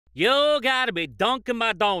You gotta be dunking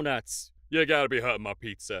my donuts. You gotta be hurting my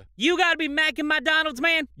pizza. You gotta be macking my Donalds,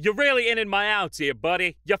 man. You're really in my outs here,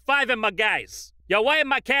 buddy. You're fiving my guys. You're weighing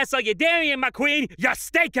my castle. You're dairying my queen. You're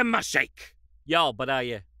staking my shake. Yo, but are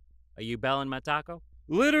you belling my taco?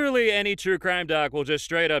 Literally any true crime doc will just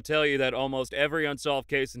straight up tell you that almost every unsolved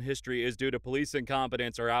case in history is due to police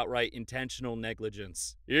incompetence or outright intentional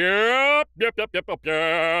negligence. Yep.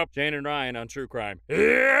 Shane and Ryan on true crime.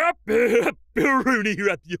 Yep.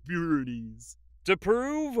 To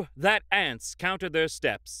prove that ants counted their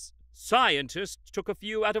steps, scientists took a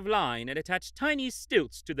few out of line and attached tiny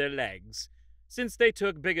stilts to their legs. Since they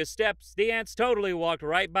took bigger steps, the ants totally walked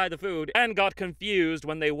right by the food and got confused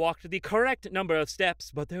when they walked the correct number of steps,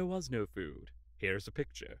 but there was no food. Here's a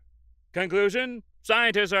picture. Conclusion: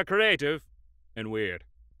 scientists are creative and weird.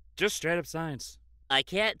 Just straight up science. I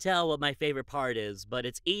can't tell what my favorite part is, but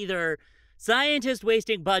it's either scientists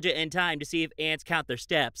wasting budget and time to see if ants count their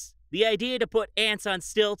steps, the idea to put ants on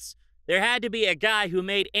stilts, there had to be a guy who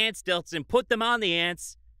made ant stilts and put them on the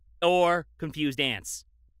ants, or confused ants.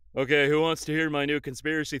 Okay, who wants to hear my new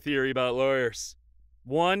conspiracy theory about lawyers?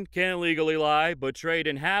 1. Can't legally lie, but trade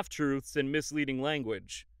in half-truths and misleading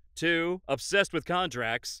language. 2. Obsessed with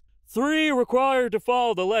contracts. 3. Required to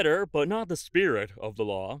follow the letter, but not the spirit of the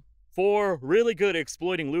law. 4. Really good at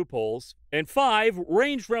exploiting loopholes. And 5.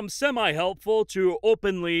 Range from semi-helpful to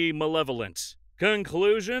openly malevolent.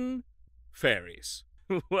 Conclusion? Fairies.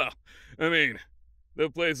 Well, I mean, the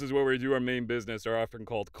places where we do our main business are often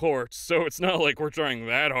called courts, so it's not like we're trying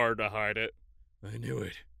that hard to hide it. I knew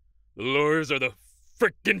it. The lawyers are the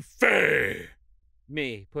frickin' fae!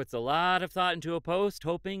 Me puts a lot of thought into a post,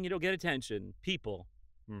 hoping it'll get attention. People.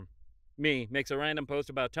 Me makes a random post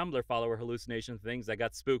about Tumblr follower hallucination things that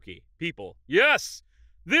got spooky. People. Yes!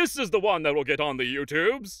 This is the one that will get on the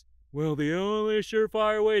YouTubes! Well, the only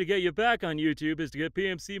surefire way to get you back on YouTube is to get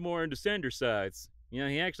PMC more into Sender sides. You know,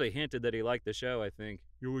 he actually hinted that he liked the show, I think.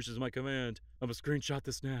 Your wish is my command. I'm gonna screenshot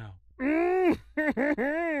this now.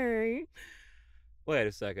 Wait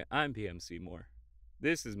a second, I'm PM Seymour.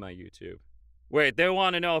 This is my YouTube. Wait, they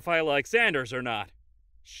want to know if I like Sanders or not.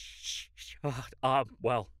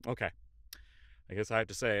 Well, okay. I guess I have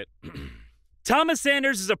to say it. Thomas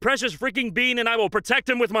Sanders is a precious freaking bean and I will protect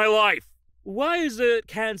him with my life! Why is it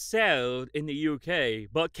cancelled in the UK,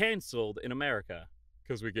 but cancelled in America?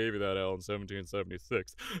 Because we gave you that L in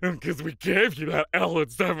 1776. And because we gave you that L in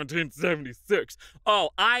 1776. Oh,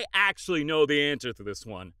 I actually know the answer to this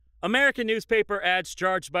one. American newspaper ads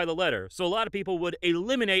charged by the letter, so a lot of people would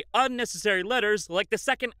eliminate unnecessary letters like the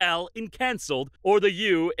second L in cancelled or the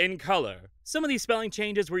U in color. Some of these spelling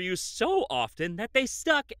changes were used so often that they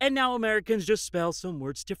stuck, and now Americans just spell some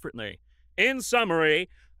words differently. In summary,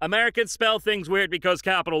 Americans spell things weird because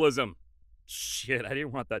capitalism. Shit, I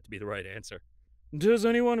didn't want that to be the right answer. Does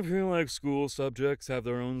anyone feel like school subjects have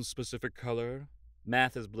their own specific color?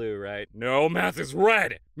 Math is blue, right? No, math is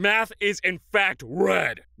red! Math is in fact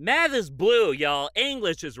red! Math is blue, y'all.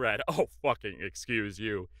 English is red. Oh, fucking excuse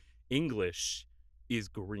you. English is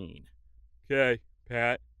green. Okay,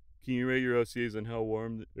 Pat, can you rate your OCs and how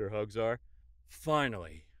warm your hugs are?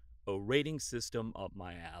 Finally, a rating system up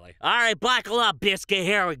my alley. All right, buckle up, biscuit.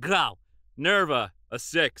 Here we go. Nerva, a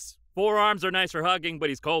 6. Forearms are nice for hugging, but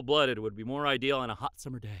he's cold-blooded. Would be more ideal on a hot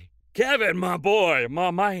summer day. Kevin, my boy,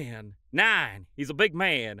 my man. 9. He's a big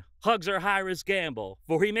man. Hugs are high-risk gamble,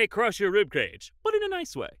 for he may crush your ribcage, but in a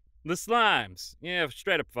nice way. The Slimes, yeah,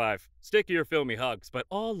 straight up 5. Sticky or filmy hugs, but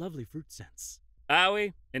all lovely fruit scents.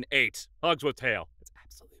 Owie, an 8. Hugs with tail. It's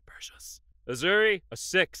absolutely precious. Azuri, a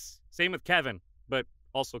 6. Same with Kevin, but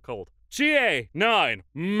also cold. Chie, 9.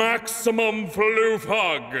 Maximum floof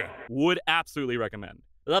hug. Would absolutely recommend.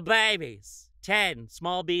 The babies. 10.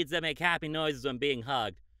 Small beads that make happy noises when being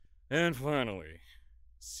hugged. And finally,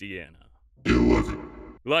 Cyana. 11.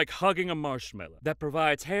 Like hugging a marshmallow that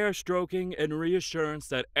provides hair stroking and reassurance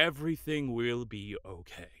that everything will be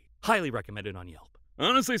okay. Highly recommended on Yelp.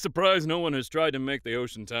 Honestly surprised no one has tried to make the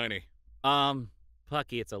ocean tiny.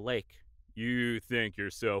 Pucky, it's a lake. You think you're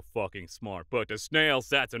so fucking smart, but to snails,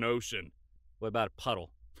 that's an ocean. What about a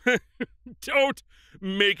puddle? Don't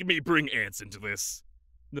make me bring ants into this.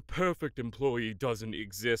 The perfect employee doesn't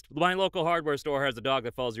exist. My local hardware store has a dog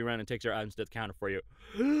that follows you around and takes your items to the counter for you.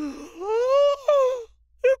 Employee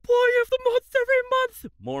of the month every month.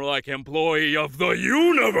 More like employee of the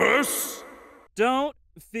universe. Don't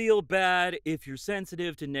feel bad if you're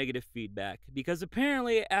sensitive to negative feedback, because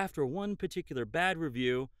apparently after one particular bad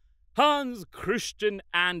review, Hans Christian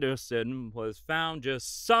Andersen was found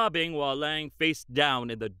just sobbing while laying face down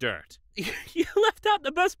in the dirt. You left out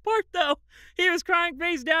the best part, though. He was crying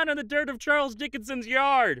face down in the dirt of Charles Dickinson's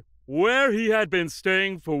yard. where he had been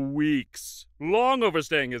staying for weeks, long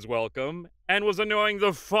overstaying his welcome, and was annoying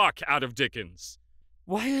the fuck out of Dickens.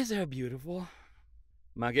 Why is that beautiful?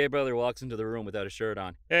 My gay brother walks into the room without a shirt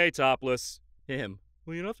on. Hey, topless. Him.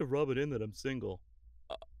 Well, you don't have to rub it in that I'm single.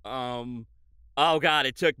 Oh god,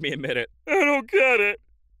 it took me a minute. I don't get it.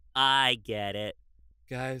 I get it.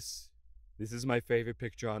 Guys, this is my favorite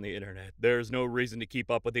picture on the internet. There's no reason to keep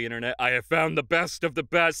up with the internet. I have found the best of the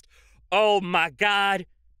best. Oh my god.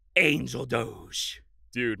 Angel Doge.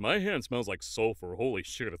 Dude, my hand smells like sulfur. Holy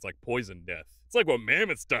shit, it's like poison death. It's like what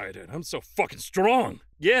mammoths died in. I'm so fucking strong.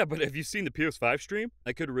 Yeah, but have you seen the PS5 stream?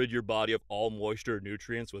 I could rid your body of all moisture and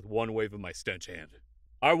nutrients with one wave of my stench hand.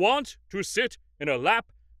 I want to sit in a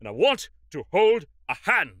lap, and I want to hold a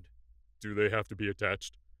hand. Do they have to be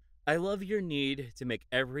attached? I love your need to make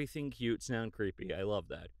everything cute sound creepy. I love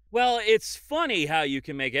that. Well, it's funny how you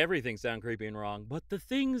can make everything sound creepy and wrong, but the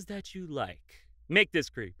things that you like make this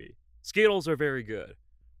creepy. Skittles are very good.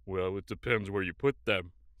 Well, it depends where you put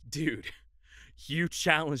them. Dude, you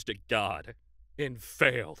challenged a god and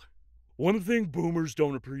failed. One thing boomers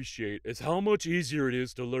don't appreciate is how much easier it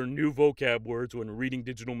is to learn new vocab words when reading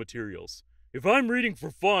digital materials. If I'm reading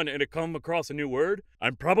for fun and I come across a new word,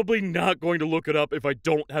 I'm probably not going to look it up if I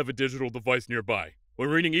don't have a digital device nearby. When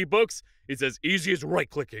reading ebooks, it's as easy as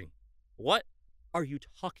right-clicking. What are you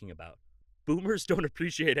talking about? Boomers don't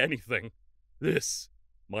appreciate anything. This,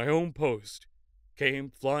 my own post,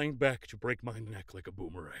 came flying back to break my neck like a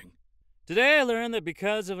boomerang. Today I learned that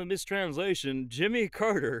because of a mistranslation, Jimmy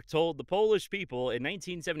Carter told the Polish people in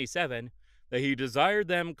 1977 that he desired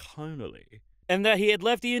them carnally, and that he had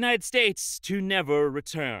left the United States to never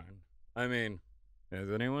return. I mean, has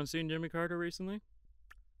anyone seen Jimmy Carter recently?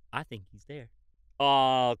 I think he's there.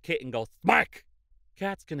 Aw, kitten goes smack!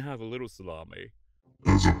 Cats can have a little salami.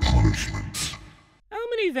 As a punishment. How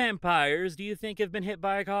many vampires do you think have been hit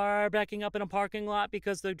by a car backing up in a parking lot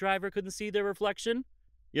because the driver couldn't see their reflection?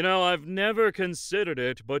 You know, I've never considered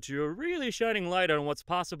it, but you're really shining light on what's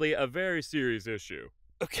possibly a very serious issue.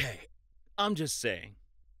 Okay, I'm just saying.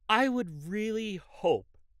 I would really hope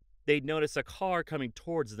they'd notice a car coming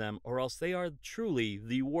towards them, or else they are truly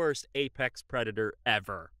the worst apex predator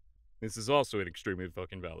ever. This is also an extremely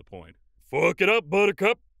fucking valid point. Fuck it up,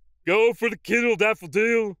 buttercup. Go for the Kindle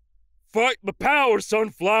daffodil. Fight the power,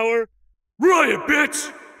 sunflower. Riot,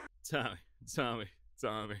 bitch! Tommy.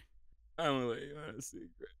 I'm gonna let you on a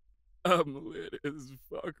secret. I'm lit as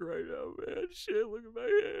fuck right now, man. Shit, look at my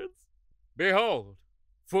hands. Behold,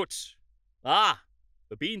 foot. Ah,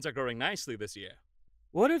 the beans are growing nicely this year.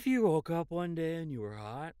 What if you woke up one day and you were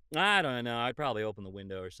hot? I don't know. I'd probably open the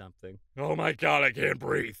window or something. Oh my god, I can't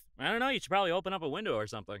breathe. I don't know. You should probably open up a window or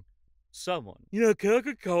something. Someone. You know,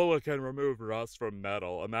 Coca-Cola can remove rust from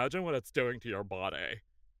metal. Imagine what it's doing to your body.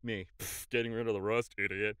 Me. Getting rid of the rust,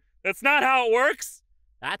 idiot. That's not how it works!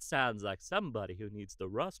 That sounds like somebody who needs the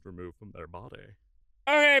rust removed from their body.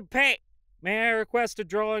 Okay, Pete. May I request a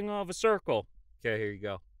drawing of a circle? Okay, here you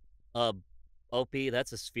go. OP,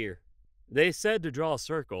 that's a sphere. They said to draw a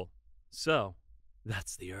circle, so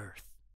that's the Earth.